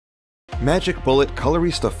Magic Bullet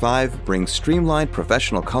Colorista 5 brings streamlined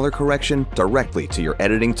professional color correction directly to your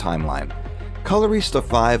editing timeline. Colorista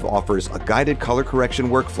 5 offers a guided color correction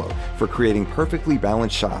workflow for creating perfectly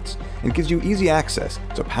balanced shots and gives you easy access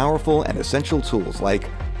to powerful and essential tools like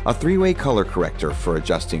a 3-way color corrector for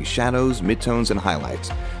adjusting shadows, midtones, and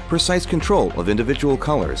highlights, precise control of individual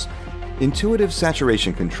colors, intuitive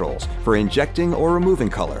saturation controls for injecting or removing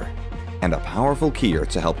color, and a powerful keyer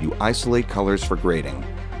to help you isolate colors for grading.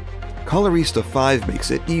 Colorista 5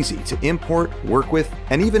 makes it easy to import, work with,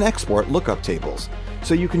 and even export lookup tables,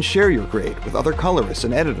 so you can share your grade with other colorists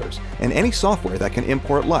and editors and any software that can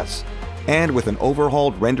import LUTs. And with an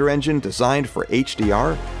overhauled render engine designed for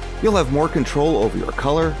HDR, you'll have more control over your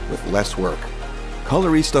color with less work.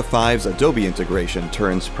 Colorista 5's Adobe integration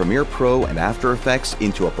turns Premiere Pro and After Effects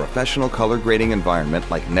into a professional color grading environment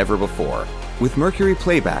like never before. With Mercury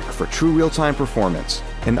Playback for true real-time performance,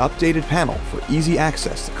 an updated panel for easy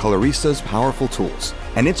access to Colorista's powerful tools,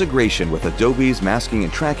 and integration with Adobe's masking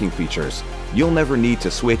and tracking features, you'll never need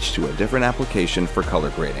to switch to a different application for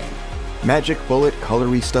color grading. Magic Bullet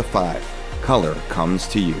Colorista 5. Color comes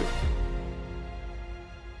to you.